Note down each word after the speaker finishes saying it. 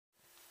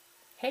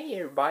Hey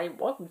everybody,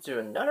 welcome to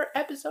another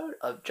episode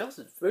of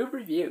Joseph's Food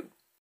Review.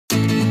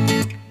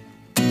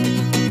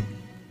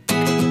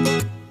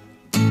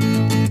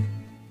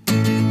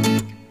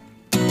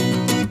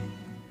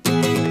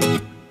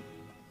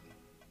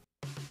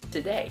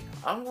 Today,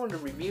 I'm going to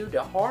review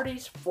the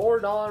Hardee's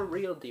 $4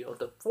 Real Deal,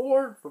 the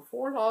Ford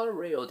for $4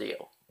 Real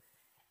Deal.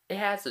 It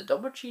has a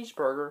double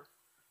cheeseburger,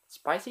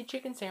 spicy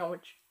chicken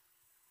sandwich,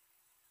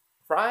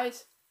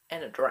 fries,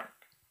 and a drink.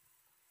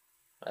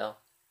 Well,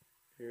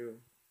 you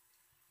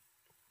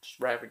just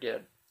rather get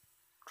a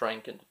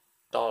drink in the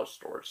dollar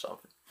store or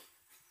something.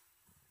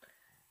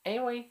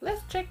 Anyway,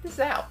 let's check this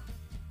out.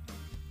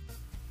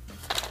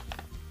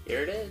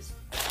 Here it is.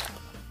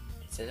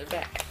 It's in the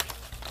bag.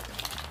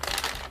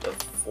 The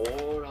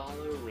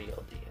 $4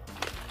 Real Deal.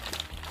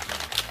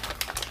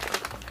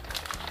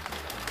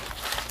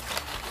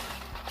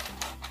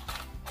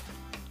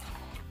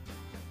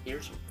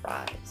 Here's some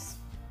fries.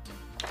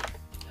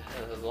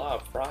 There's a lot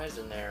of fries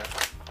in there.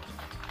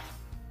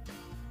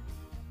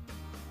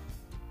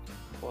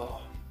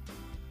 Whoa.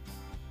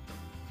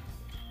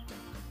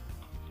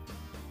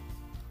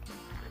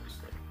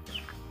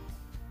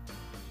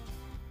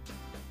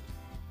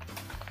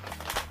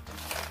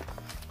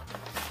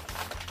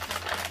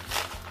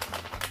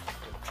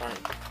 Trying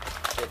to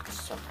get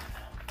some.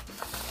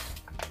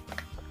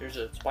 Here's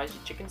a spicy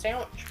chicken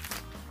sandwich.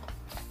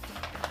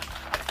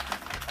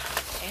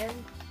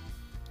 And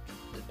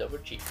the double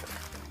cheeseburger.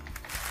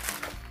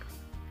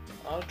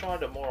 I'll try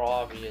the more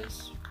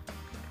obvious,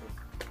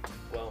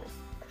 well,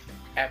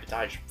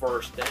 appetizer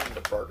first, then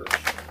the burgers.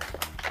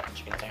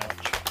 Chicken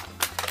sandwich.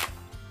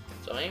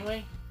 So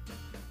anyway,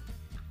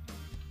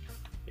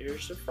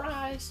 here's the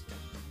fries.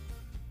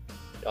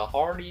 The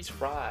Hardee's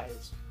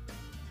fries.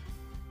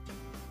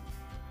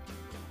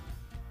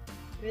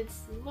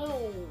 It's a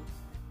little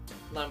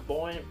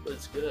flamboyant, but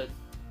it's good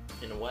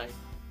in a way.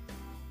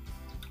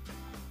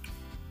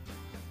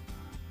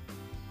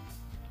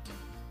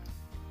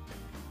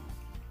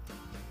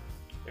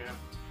 Yeah.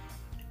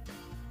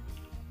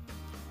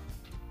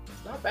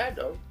 It's not bad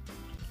though.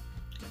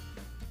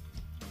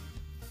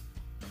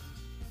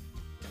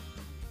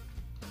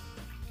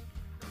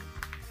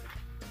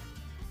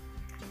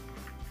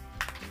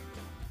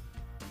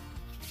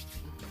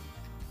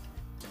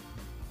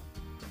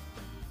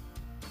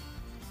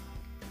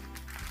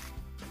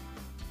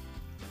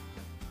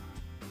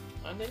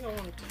 I think I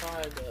want to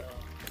try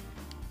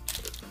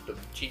the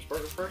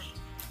cheeseburger first.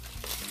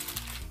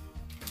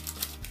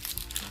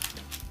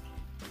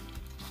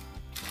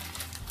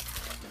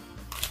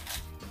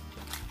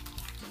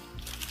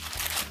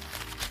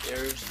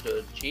 There's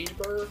the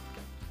cheeseburger.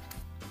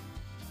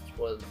 That's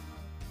what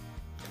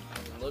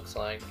it looks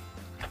like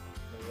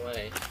in a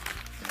way.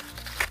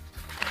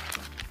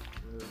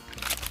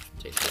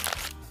 Take the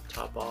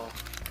top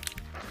off.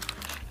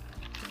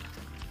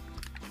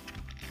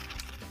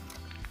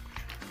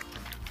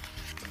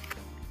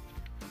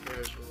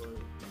 There's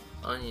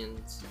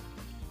onions.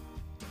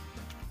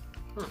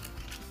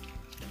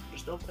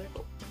 There's no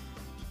pickle.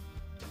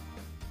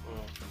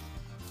 Oh.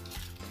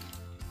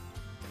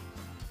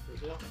 There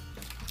we go.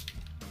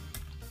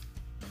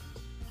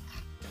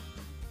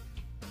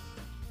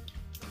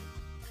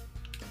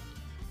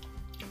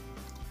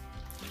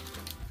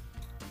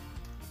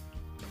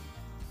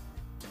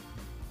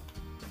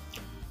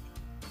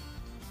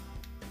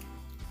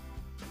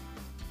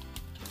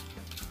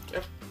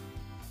 Yep.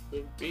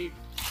 Good beef.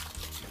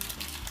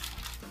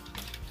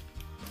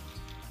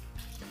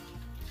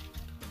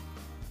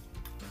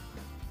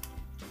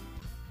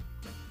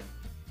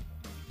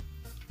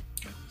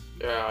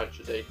 Yeah, I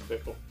should take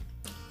pickle.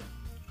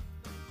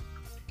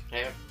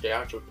 They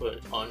actually put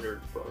it under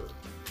the burger.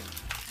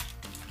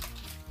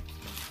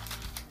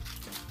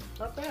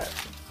 Not bad.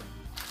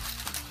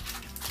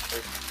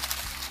 They're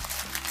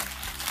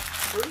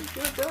pretty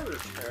good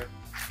burgers there.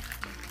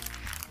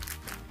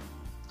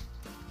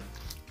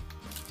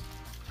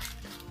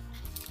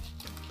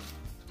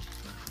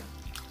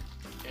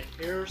 And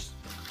here's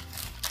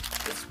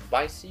the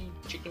spicy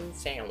chicken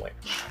sandwich.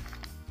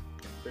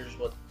 Here's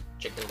what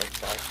chicken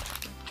looks like.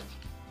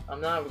 I'm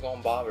not even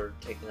gonna bother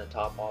taking the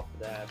top off of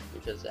that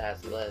because it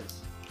has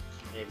legs.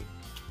 Maybe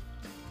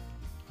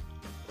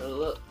a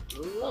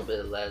little bit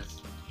of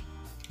legs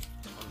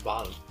on the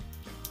bottom.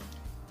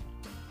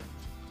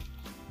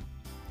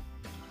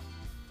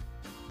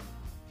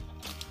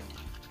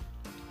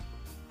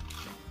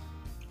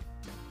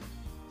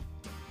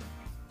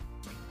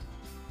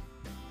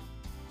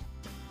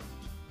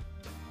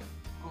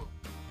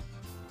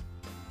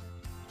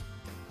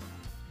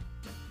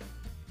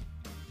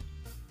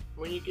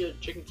 When you get a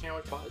chicken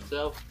sandwich by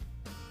itself,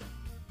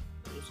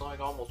 it's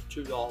like almost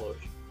 $2. When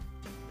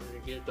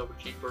you get a double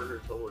cheeseburger,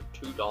 it's over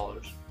 $2.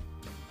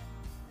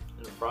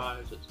 And the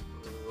fries, it's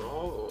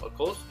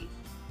close to,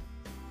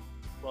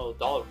 well,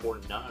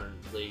 $1.49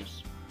 at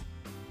least.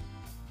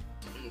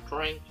 And the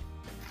drink,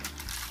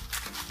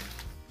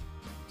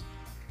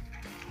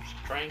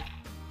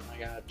 I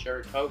got a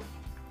cherry Coke.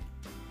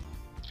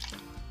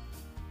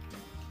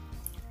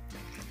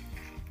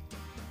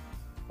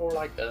 or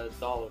like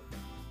 $1.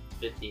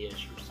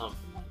 $150-ish or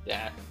something like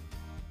that.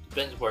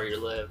 Depends where you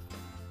live.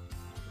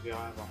 If you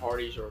have a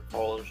Hardee's or a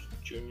Carl's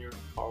Jr.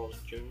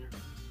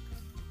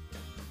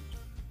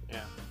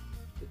 Yeah,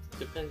 it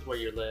depends where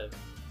you live.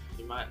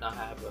 You might not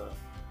have a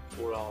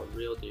 $4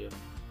 real deal,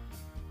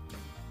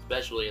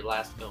 especially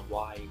Alaska and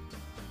Hawaii.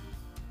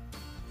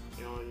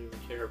 You don't even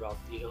care about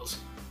deals.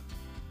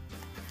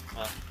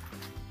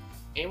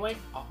 Anyway,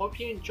 I hope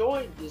you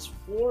enjoyed this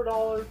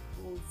 $4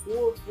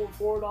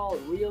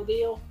 real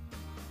deal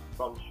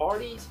from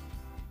Hardee's,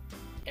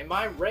 and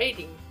my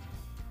rating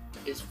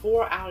is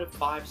 4 out of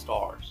 5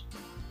 stars.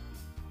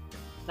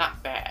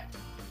 Not bad.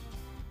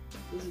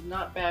 This is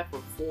not bad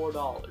for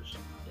 $4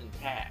 in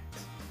tax.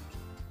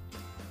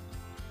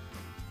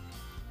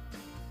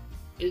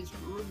 It's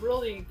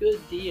really a good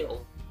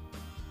deal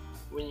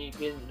when you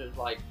get into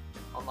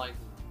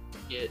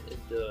get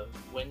into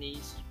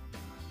Wendy's.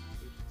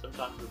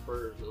 Sometimes the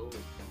burger's a little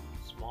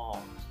small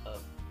and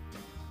stuff.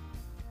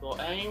 Well,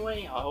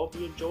 anyway, I hope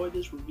you enjoyed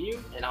this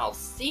review, and I'll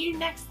see you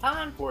next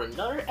time for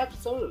another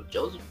episode of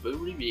Joseph's Food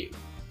Review.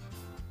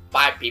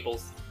 Bye,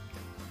 peoples.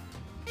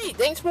 Hey,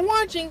 thanks for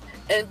watching,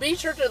 and be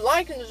sure to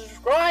like and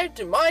subscribe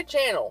to my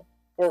channel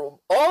for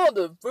all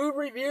the food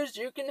reviews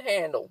you can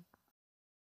handle.